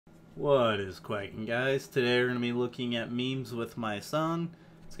What is quacking, guys? Today we're going to be looking at memes with my son.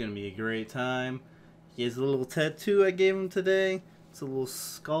 It's going to be a great time. He has a little tattoo I gave him today. It's a little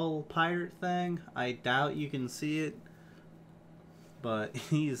skull pirate thing. I doubt you can see it, but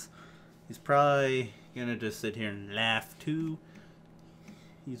he's probably going to just sit here and laugh too.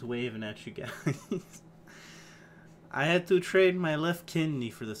 He's waving at you guys. I had to trade my left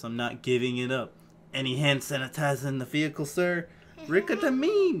kidney for this. I'm not giving it up. Any hand sanitizer in the vehicle, sir?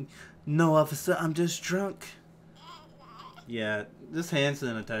 Rick-a-da-mean! No, officer, I'm just drunk. Yeah, this hand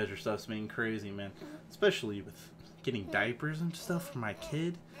sanitizer stuff's been crazy, man. Especially with getting diapers and stuff for my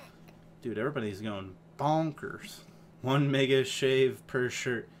kid. Dude, everybody's going bonkers. 1 mega shave per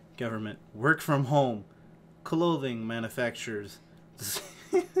shirt. Government. Work from home. Clothing manufacturers.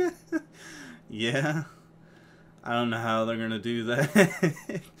 Yeah. I don't know how they're gonna do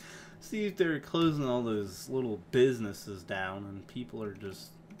that. See if they're closing all those little businesses down and people are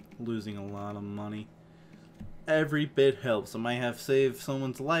just losing a lot of money. Every bit helps. I might have saved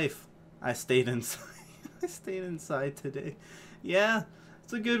someone's life. I stayed inside. I stayed inside today. Yeah,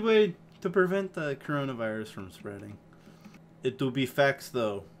 it's a good way to prevent the coronavirus from spreading. It do be facts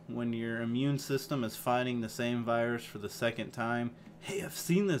though. When your immune system is fighting the same virus for the second time. Hey, I've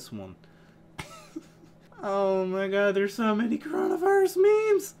seen this one. Oh my god, there's so many coronavirus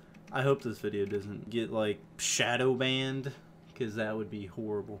memes. I hope this video doesn't get like shadow banned, because that would be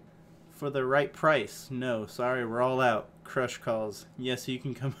horrible. For the right price. No, sorry, we're all out. Crush calls. Yes, you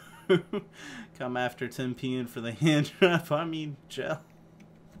can come come after 10 p.m. for the hand drop. I mean, gel.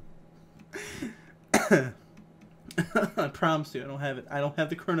 I promise you, I don't have it. I don't have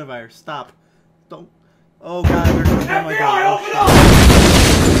the coronavirus. Stop. Don't. Oh god, there's. Oh my god.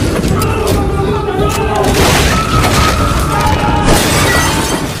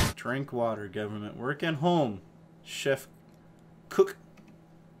 Oh, drink water, government. Work at home. Chef. Cook.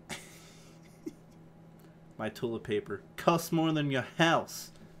 My toilet paper costs more than your house.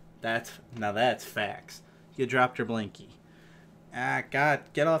 Now that's facts. You dropped your blinky. Ah, God,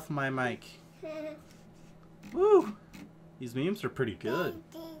 get off my mic. Woo! These memes are pretty good.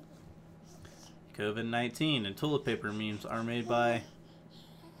 COVID-19 and toilet paper memes are made by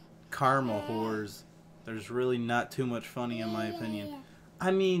karma whores. There's really not too much funny in my opinion. I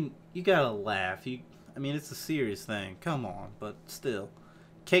mean, you gotta laugh. I mean, it's a serious thing. Come on, but still.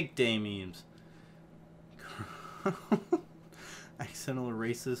 Cake day memes. Accidental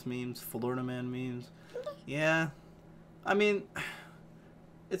racist memes. Florida man memes. Yeah. I mean,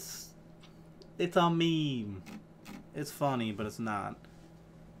 it's a meme. It's funny, but it's not.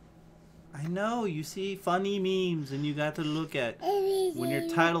 I know, you see funny memes and you got to look at when your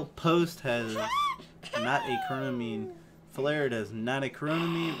title post has not a corona meme, flared as not a corona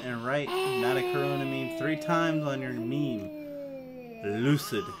meme, and write not a corona meme 3 times on your meme.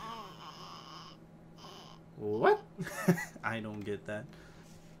 Lucid. What? I don't get that.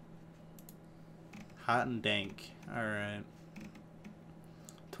 Hot and dank. Alright.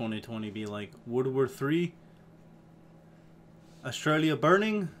 2020 be like World War III? Australia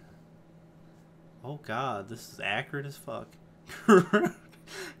burning? Oh god, this is accurate as fuck.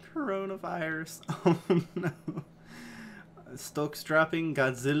 Coronavirus. Oh no. Stokes dropping,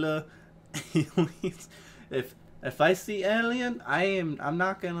 Godzilla, aliens. If I see alien, I'm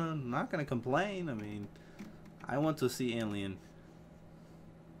not gonna complain. I mean, I want to see alien.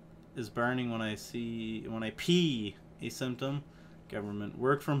 Is burning when I pee a symptom. Government.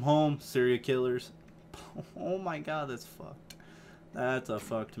 Work from home, serial killers. Oh my god, that's fucked. That's a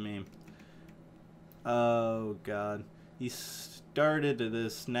fucked meme. Oh god. He started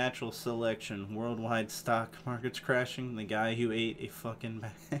this natural selection. Worldwide stock markets crashing. The guy who ate a fucking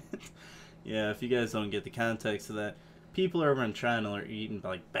bat. Yeah, if you guys don't get the context of that, people over in China are eating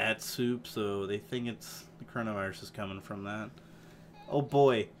like bat soup, so they think it's the coronavirus is coming from that. Oh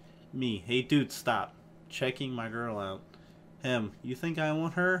boy. Me. Hey dude, stop. Checking my girl out. Him. You think I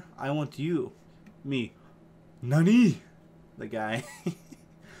want her? I want you. Me. Nani? The guy.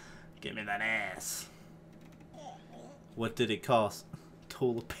 Give me that ass. What did it cost?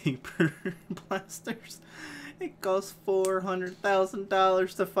 Toilet paper blasters. It cost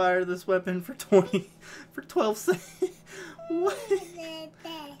 $400,000 to fire this weapon for 12 seconds. What?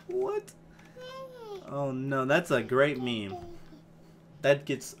 What? Oh no, that's a great meme. That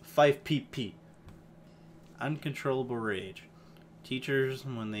gets 5 pp. Uncontrollable rage. Teachers,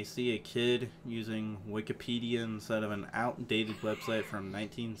 when they see a kid using Wikipedia instead of an outdated website from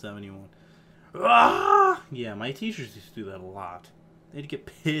 1971. Ah! Yeah, my teachers used to do that a lot. They'd get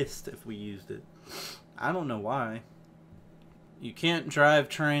pissed if we used it. I don't know why. You can't drive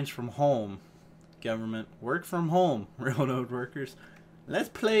trains from home. Government. Work from home. Railroad workers. Let's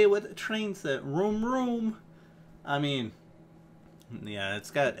play with a train set. Room, room. I mean, yeah,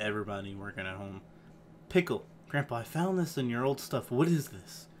 it's got everybody working at home. Pickle. Grandpa, I found this in your old stuff. What is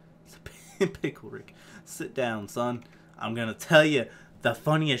this? It's a pickle, Rick. Sit down, son. I'm gonna tell you the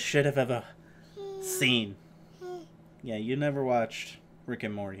funniest shit I've ever seen. Yeah, you never watched Rick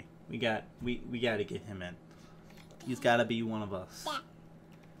and Morty. We gotta get him in. He's gotta be one of us.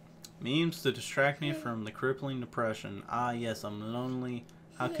 Memes to distract me from the crippling depression. Ah, yes, I'm lonely.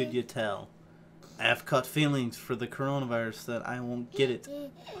 How could you tell? I have caught feelings for the coronavirus that I won't get it.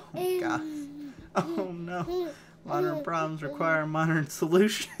 Oh, God. Oh, no. Modern problems require modern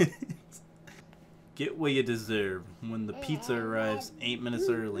solutions. Get what you deserve when the pizza arrives 8 minutes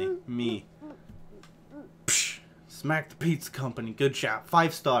early. Me. Psh, smack the pizza company. Good job.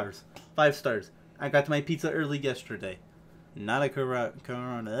 5 stars. 5 stars. I got my pizza early yesterday. Not a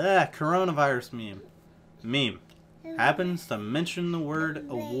coronavirus meme. Meme. Happens to mention the word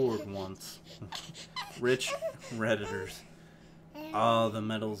award once. Rich Redditors. All the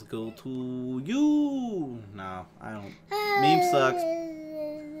medals go to you. No, I don't. Meme sucks.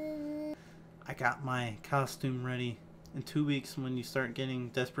 I got my costume ready. In 2 weeks when you start getting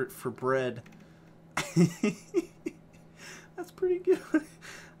desperate for bread. That's pretty good.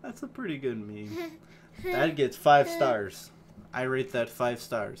 That's a pretty good meme. That gets 5 stars. I rate that 5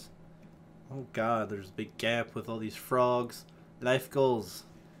 stars. Oh God, there's a big gap with all these frogs. Life goals.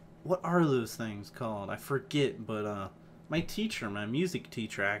 What are those things called? I forget, but my teacher, my music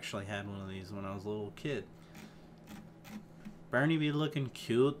teacher, actually had one of these when I was a little kid. Bernie be looking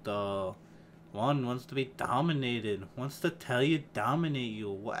cute though. One wants to be dominated. Wants to tell you dominate you.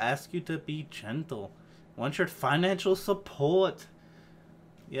 Will ask you to be gentle. Wants your financial support.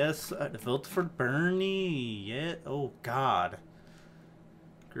 Yes, vote for Bernie. Yeah. Oh, God.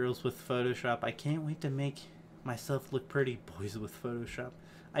 Girls with Photoshop. I can't wait to make myself look pretty. Boys with Photoshop.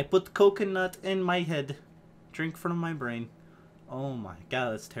 I put coconut in my head. Drink from my brain. Oh, my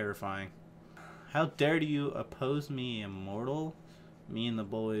God. That's terrifying. How dare you oppose me, immortal? Me and the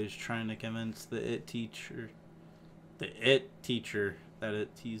boys trying to convince the IT teacher that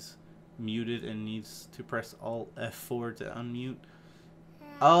he's muted and needs to press Alt F4 to unmute.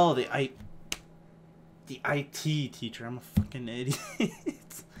 Oh, the IT teacher. I'm a fucking idiot.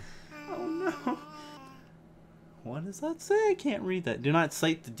 Oh no. What does that say? I can't read that. Do not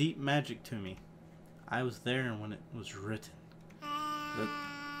cite the deep magic to me. I was there when it was written.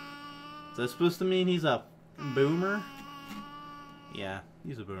 Is that supposed to mean he's a boomer? Yeah,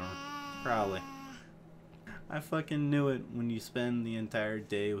 he's a boomer. Probably. I fucking knew it when you spend the entire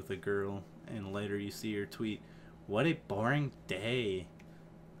day with a girl and later you see her tweet, "What a boring day."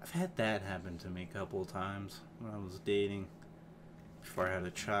 I've had that happen to me a couple of times when I was dating before I had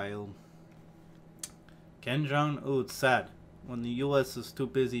a child. Ken Jong, oh, it's sad when the U.S. is too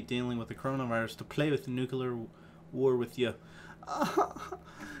busy dealing with the coronavirus to play with the nuclear war with you.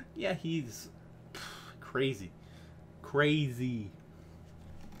 Yeah, he's crazy. Crazy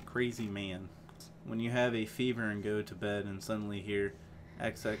man. When you have a fever and go to bed and suddenly hear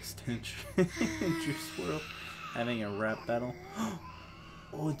XX Tension and Juice WRLD having a rap battle.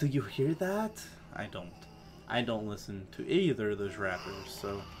 Oh, do you hear that? I don't. I don't listen to either of those rappers,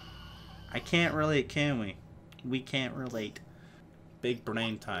 so I can't relate, can we? We can't relate. Big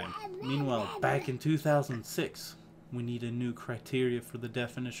brain time. Meanwhile, back in 2006, we need a new criteria for the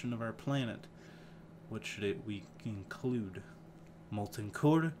definition of our planet. What should we include? Molten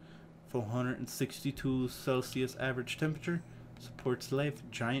core, 462 Celsius average temperature, supports life,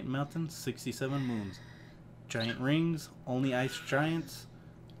 giant mountains, 67 moons. Giant rings, only ice giants.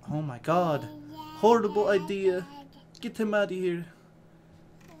 Oh my God, horrible idea. Get him out of here.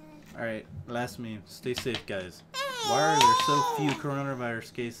 Alright, last meme. Stay safe, guys. Why are there so few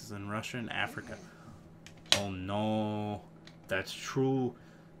coronavirus cases in Russia and Africa? Oh no, that's true.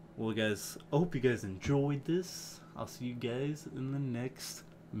 Well, guys, I hope you guys enjoyed this. I'll see you guys in the next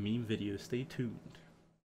meme video. Stay tuned.